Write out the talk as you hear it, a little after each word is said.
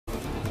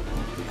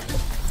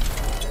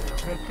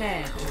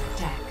Prepare to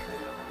attack.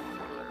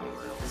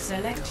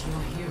 Select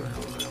your hero.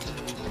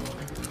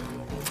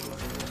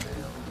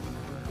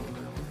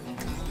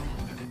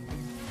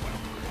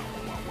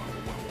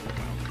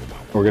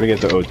 We're gonna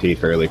get to OT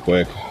fairly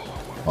quick.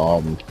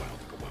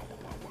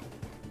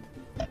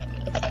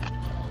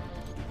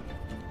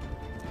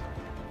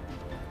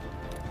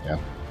 Yeah.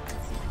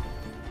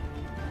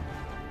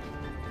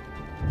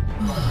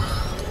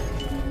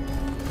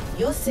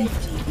 Your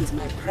safety is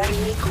my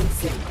primary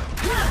concern.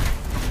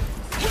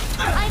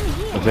 I'm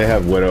here. If they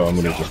have Widow, I'm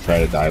gonna just try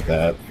to dive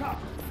that. Well,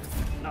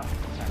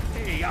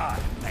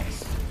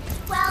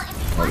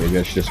 Or maybe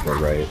I should just go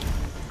right.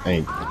 I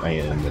ain't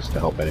in this to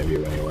help any of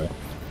you anyway.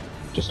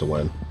 Just to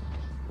win.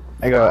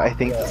 I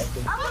think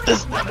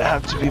this might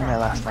have to be my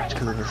last match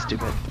because of this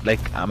stupid, like,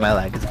 my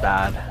leg is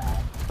bad.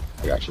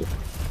 I got you.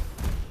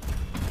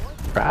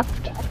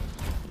 Craft?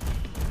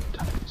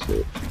 Time to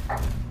sleep.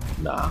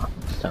 Nah,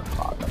 it's 10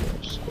 o'clock. I'm gonna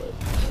just quit.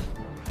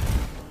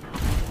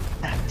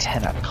 At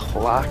 10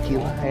 o'clock, you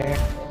liar.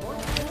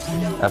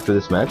 After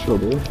this match, it'll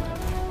do. 5,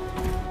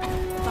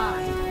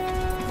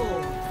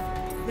 4,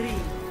 3,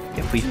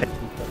 If we finish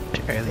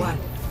early. 1.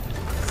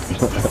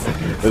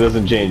 It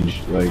doesn't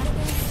change. Like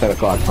 10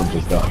 o'clock, I'm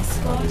just done.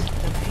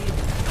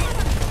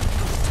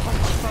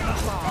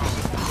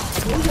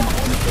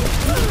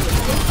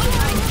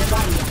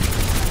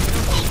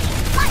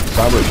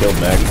 Cyber killed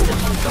Meg.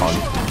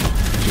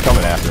 She's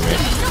coming after me.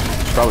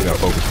 She's probably gonna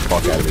focus the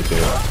fuck out of me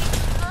too.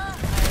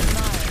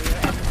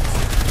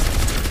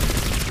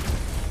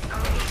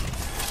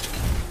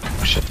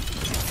 Oh, shit.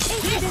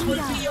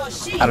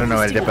 I don't know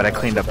what I did, but I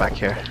cleaned up back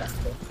here.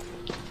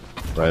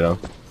 Right on.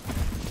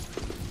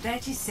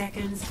 30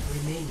 seconds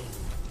remaining.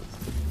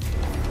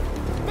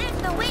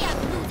 there's no way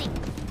I'm losing.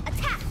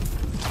 Attack.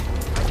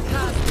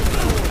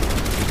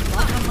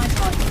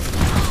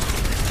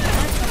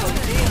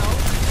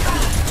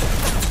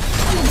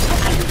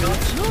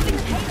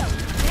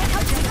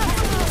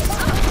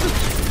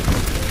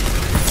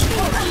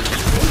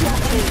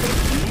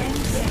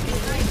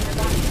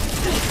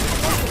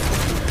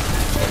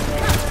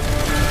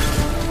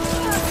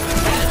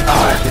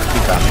 Oh, I should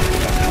keep that.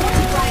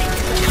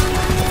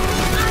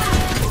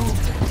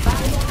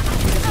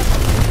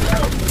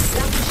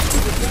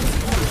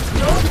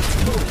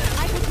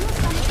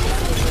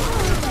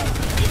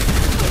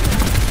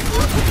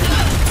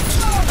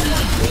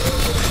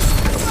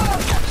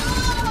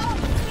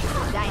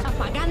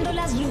 Apagando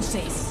las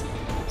luces.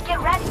 Get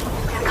ready.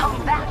 They're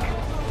coming back.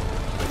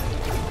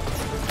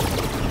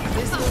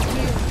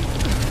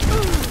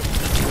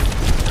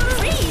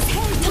 Freeze!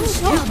 Don't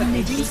stop.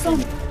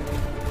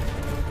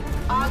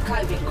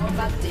 Archiving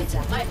combat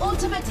data. My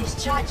ultimate is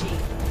charging.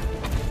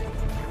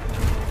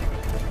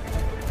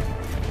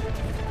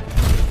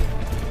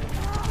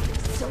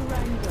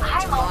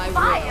 I'm on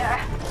fire.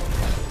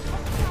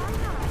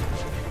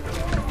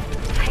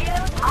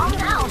 I'll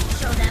now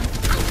show them.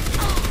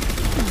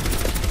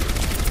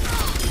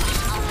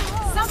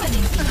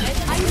 Summoning unit.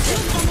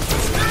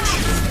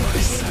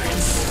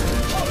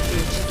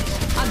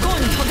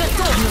 Огонь по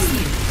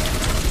готовности.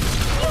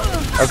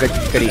 Oh, good,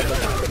 goody.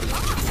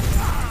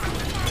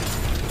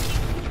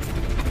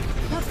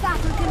 The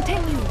battle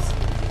continues.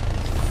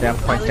 Down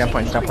point, down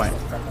point, down point.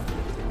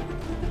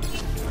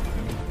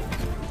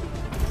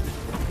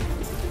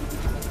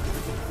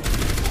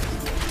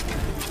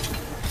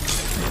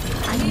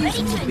 I'm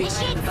ready to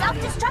initiate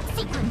self-destruct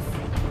sequence.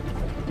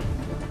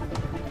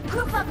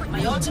 Group up with My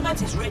me.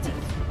 ultimate is ready.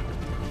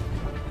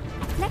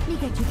 Let me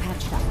get you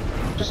patched up.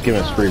 Just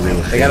giving us free real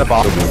estate. They got a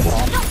ball.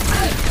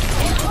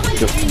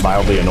 Just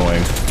mildly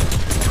annoying.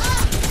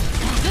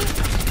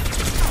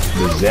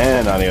 The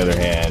Zen, on the other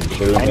hand, And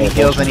he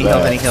heals, and he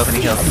heals, and he heals, and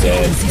he heals. I'm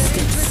dead.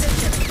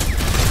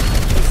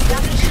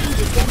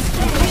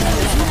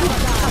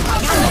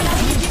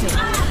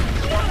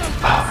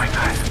 Oh my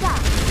god.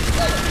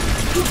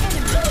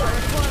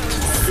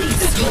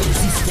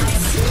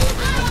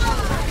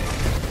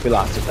 We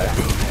lost it there.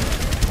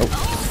 Oh,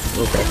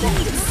 okay.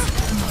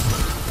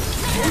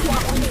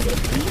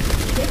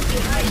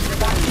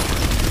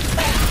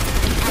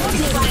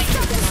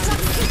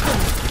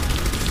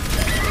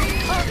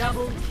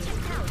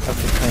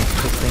 Okay, clean,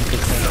 good clean,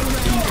 good clean.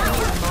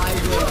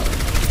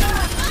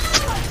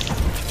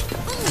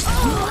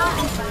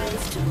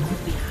 Advised to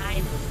move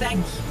behind. Thank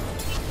you.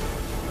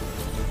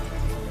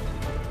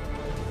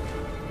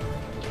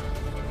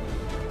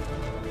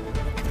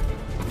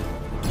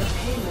 The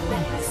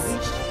payload has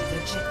reached the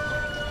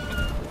checkpoint.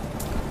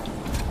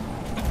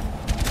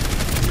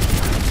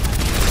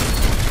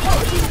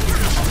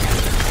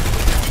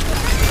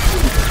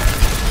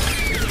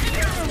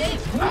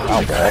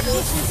 Okay.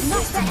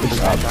 Good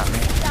job, got me.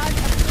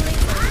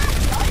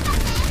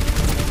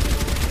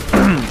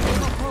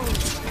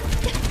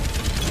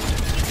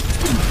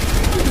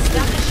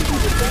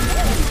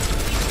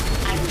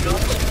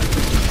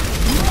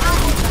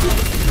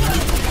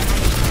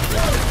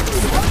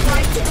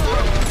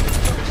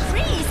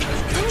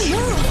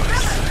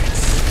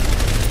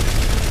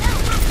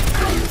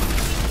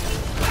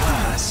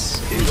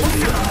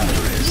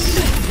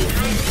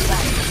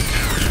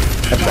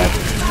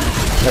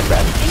 That's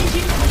bad.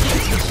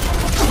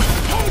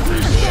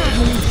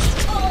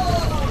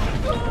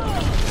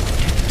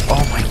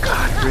 Oh my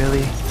god,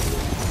 really?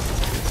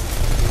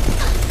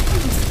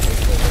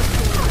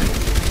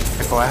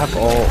 Like, oh, I have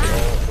all.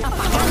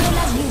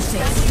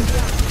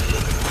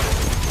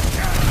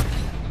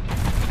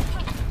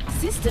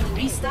 System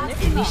restart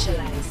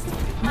initialized.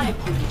 My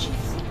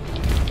apologies.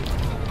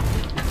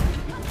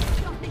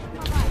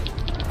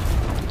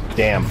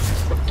 Damn.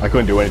 I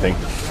couldn't do anything.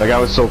 Like, I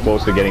was so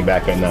close to getting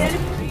back in that.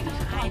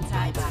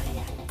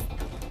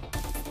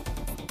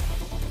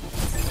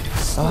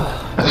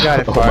 I got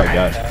it Oh far. my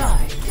god.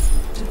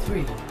 5 to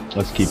 3.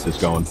 Let's keep this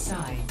going.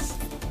 Sides.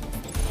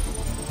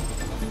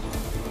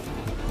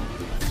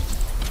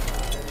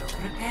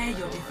 Prepare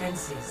your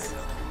defenses.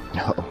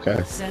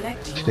 Okay.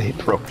 Select your They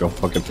broke, don't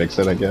fucking fix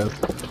it, I guess.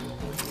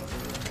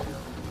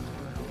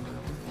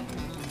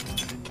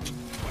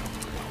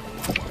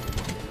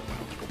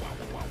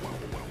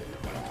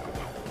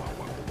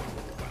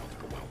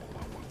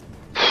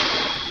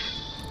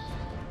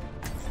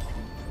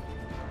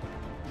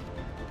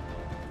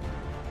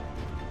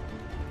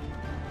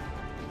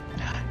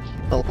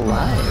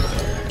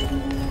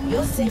 Alive.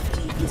 Your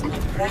safety is my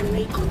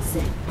primary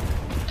concern.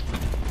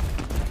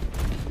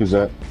 Who's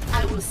that?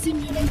 I will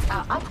simulate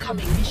our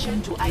upcoming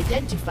mission to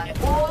identify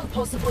all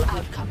possible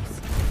outcomes.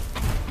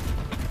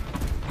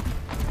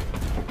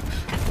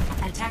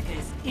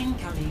 attackers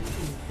incoming in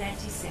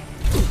 30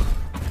 seconds.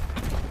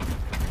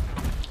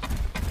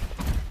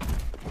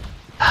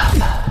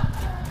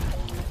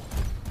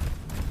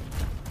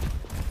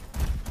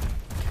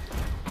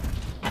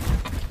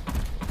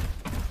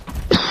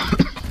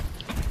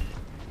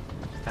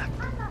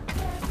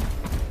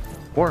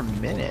 Four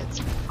minutes.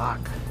 Fuck.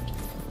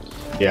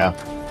 Yeah.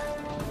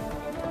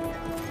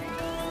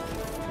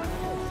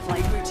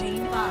 Flight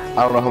routine 5.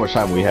 I don't know how much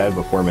time we had,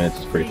 but 4 minutes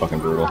is pretty fucking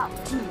brutal.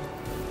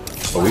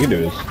 But we can do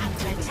this.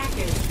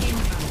 Attackers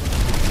incoming.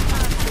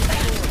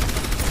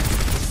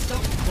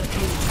 Stop the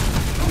pain.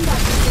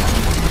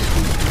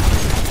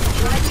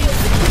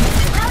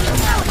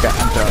 Okay,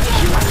 I'm done.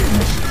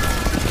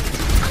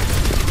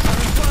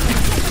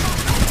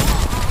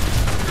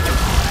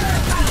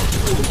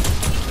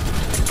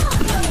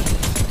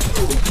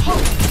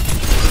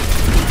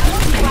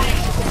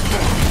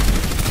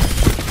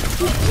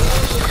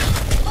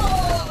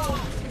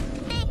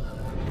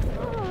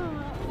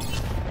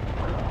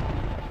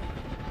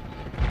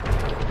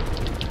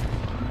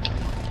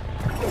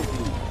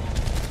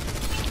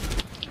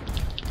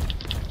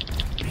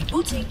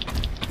 Rebooting.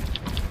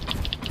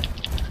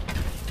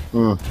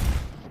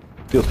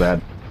 Feels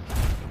bad.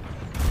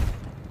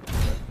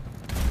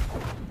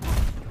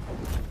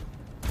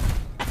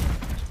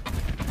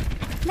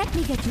 Let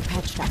me get you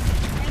patched up.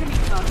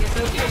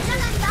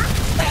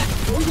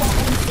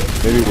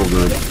 Maybe we'll do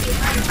it.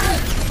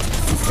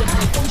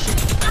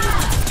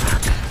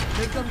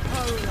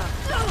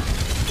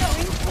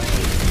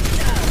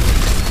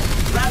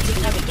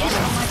 Routing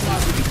navigation.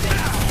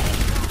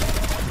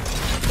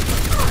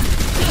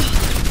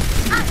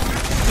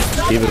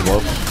 Steve is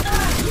low.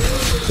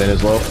 Zen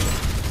is low.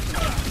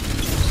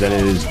 Zen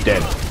is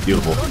dead.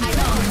 Beautiful.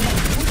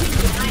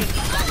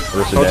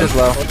 Ursa Hold dead. just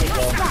low.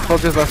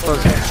 Hold just low.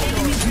 Hold just.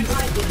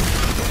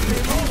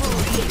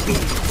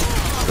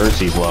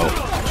 Ursi's low.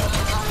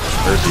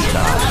 Ursi's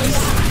not.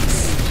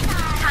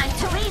 Time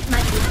to raise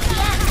my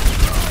DPS.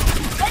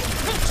 Vent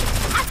switch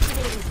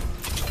activated.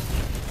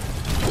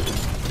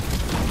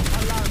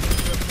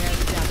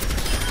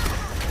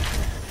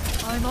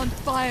 I'm on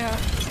fire.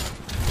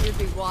 You'd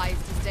be wise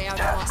to stay out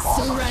of my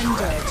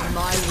surrender to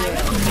my will.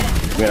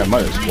 I mean, I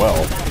might as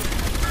well.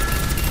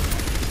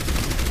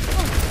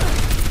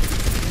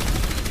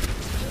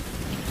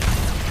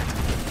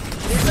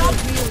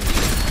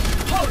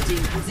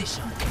 Holding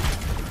position.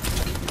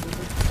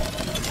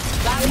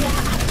 Barrier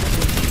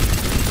activated.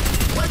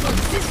 Weapon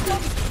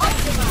systems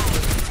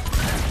optimized.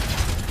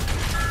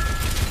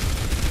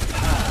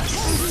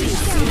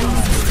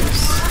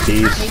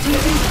 Tease.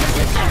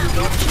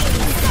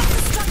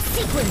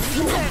 Sequence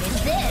human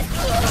is this.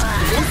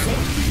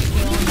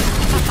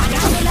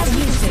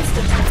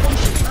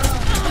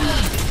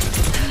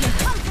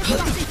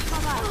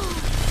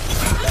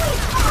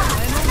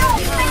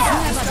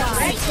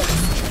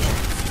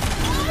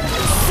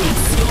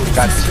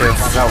 Got two.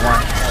 Got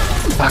one.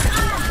 Fuck.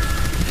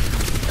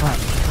 Come on.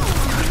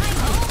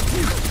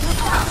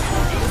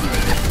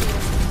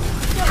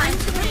 Time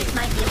to raise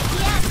my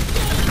DPS.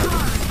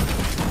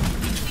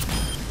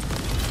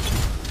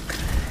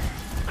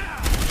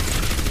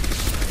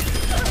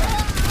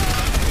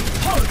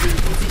 Holding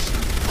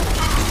position.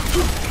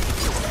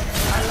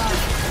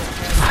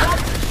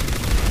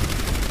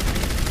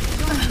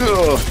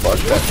 Oh, fuck,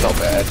 that's so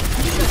bad.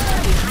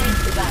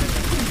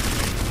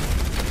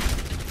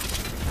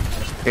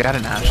 We got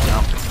an Ash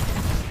now.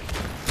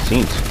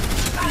 Scenes.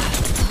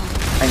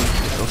 I need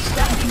to go.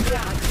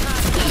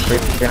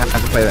 We're gonna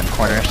have to play them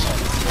corners.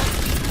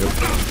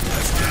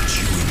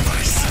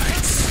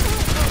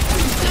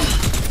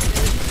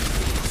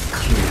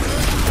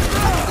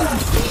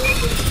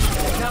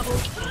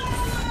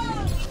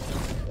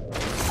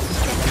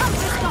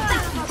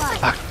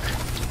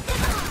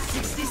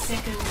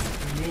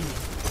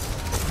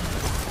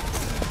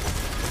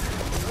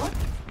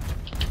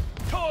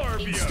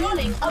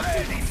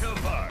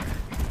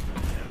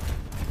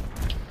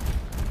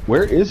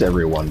 Where is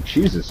everyone?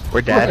 Jesus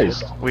We're dead.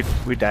 Christ.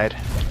 We died.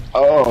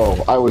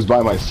 Oh, I was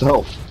by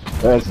myself.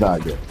 That's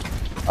not good.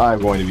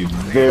 I'm going to be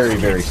very,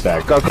 very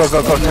stacked. Go, go,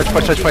 go, go.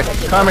 Touch point.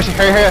 Come on, Mercy.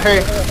 Hurry, hurry,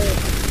 hurry.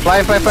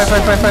 Fly, fly, fly,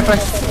 fly, fly, fly, fly.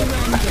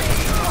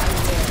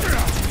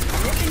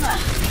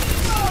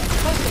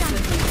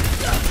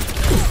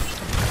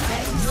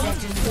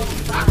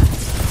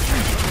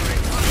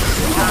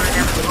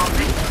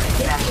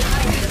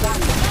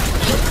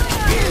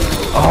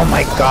 Oh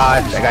my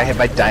god, I got hit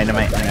by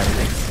dynamite and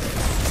everything.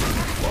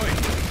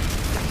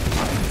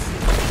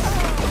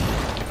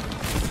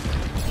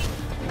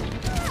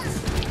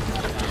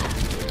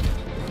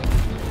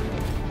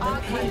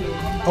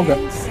 Okay.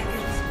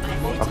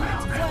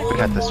 We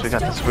got this, we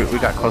got this. We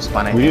got close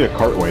spawn. We need a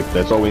cart wipe.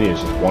 That's all we need is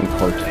just one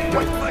cart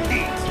wipe.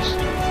 Just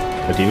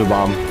a diva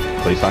bomb,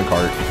 placed on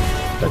cart.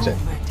 That's it.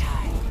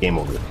 Game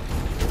over.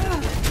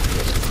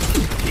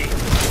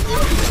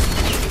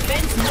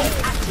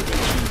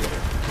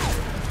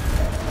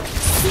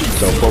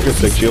 So focus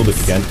 6 shield if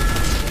you can.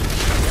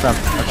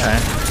 Okay.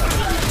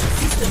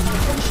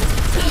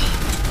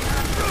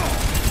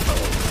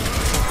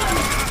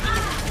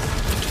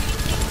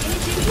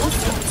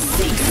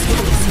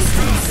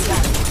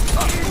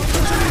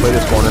 Play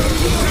this corner.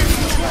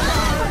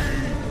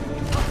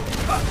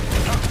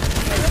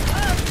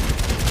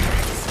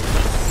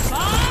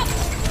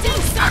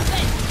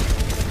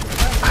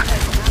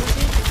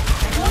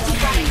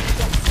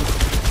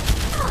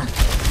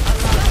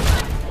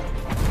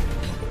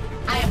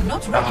 I am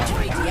not ready to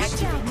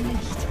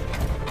deactivate.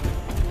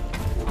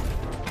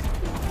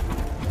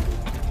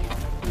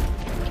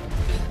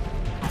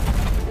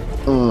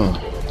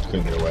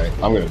 Couldn't get away.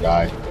 I'm gonna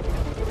die.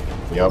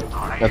 Yep,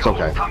 that's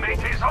okay.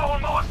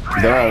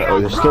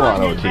 They're still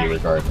on OT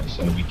regardless,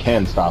 and we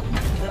can stop them.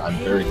 I'm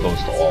very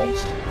close to all.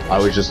 I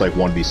was just like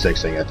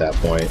 1v6ing at that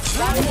point.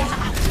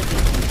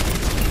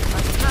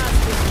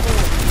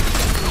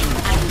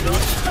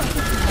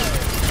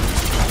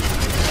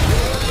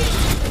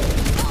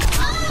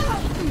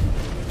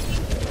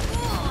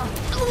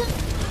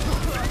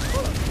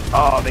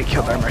 Oh, they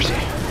killed our Mercy.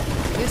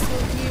 This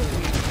will heal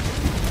you.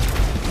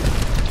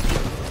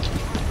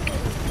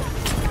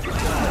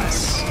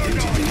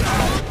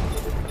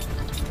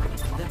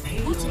 The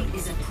payload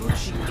is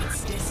approaching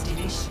its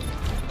destination.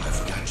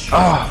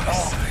 Oh.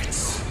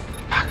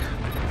 Fuck.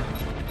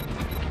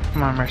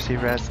 Come on, Mercy,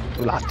 res.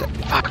 We lost it.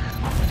 Fuck.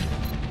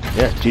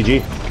 Yeah,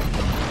 GG.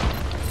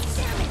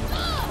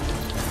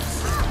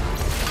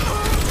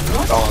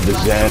 Oh, the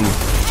Zen.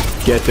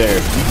 Get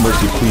there.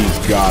 Mercy,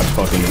 please, God,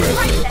 fucking res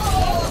me.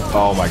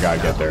 Oh my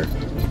god, get there.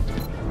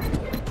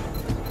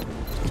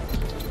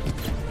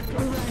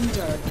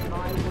 Surrender to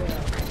my will.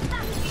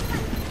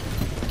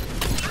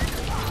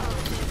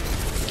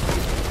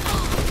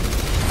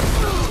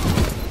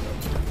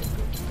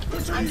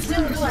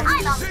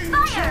 I'm on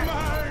fire!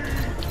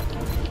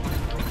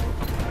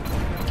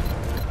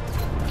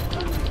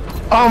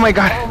 Oh my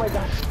god.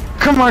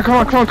 Come on, come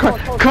on, come on, come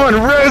on. Come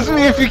on, res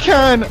me if you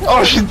can.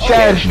 Oh, she's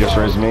dead. She just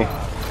res me.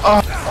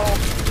 Oh.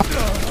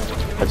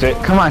 That's it.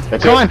 Come on,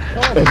 That's come it.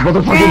 on. That's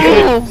motherfucking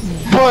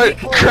it. Butt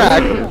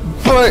crack.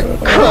 Butt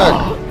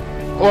crack.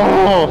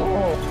 Oh.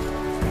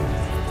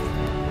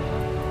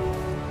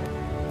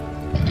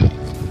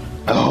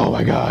 Oh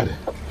my god.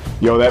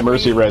 Yo, that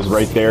Mercy res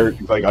right there,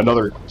 like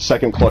another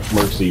second clutch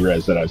Mercy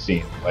res that I've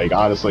seen. Like,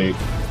 honestly,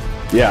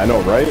 yeah, I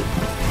know, right?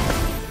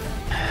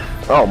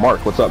 Oh,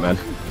 Mark, what's up, man?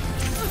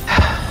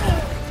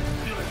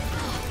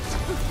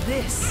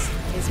 This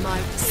is my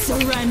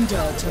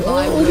surrender to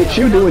my Look will. at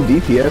you doing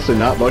DPS and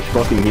not much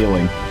fucking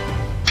healing.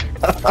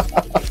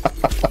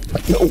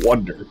 No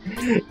wonder.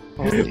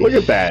 Look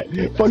at that.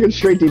 Fucking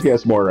straight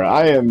DPS Mora.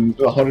 I am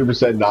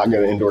 100% not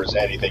going to endorse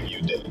anything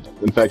you did.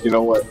 In fact, you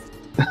know what?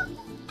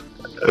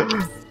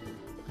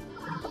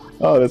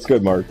 Oh, that's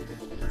good, Mark.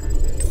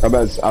 I'm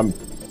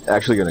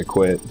actually gonna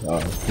quit.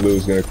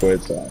 Lou's gonna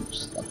quit, so I'm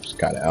just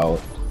kind of out.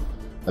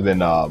 I've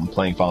been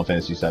playing Final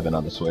Fantasy VII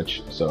on the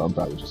Switch, so I'm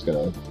probably just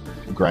gonna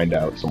grind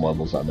out some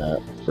levels on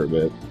that for a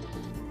bit.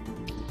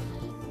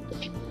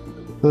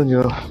 Then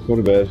you know, go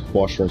to bed,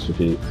 wash, rinse,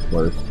 repeat,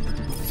 work.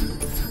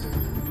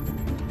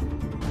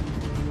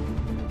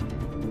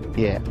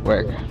 Yeah,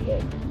 work.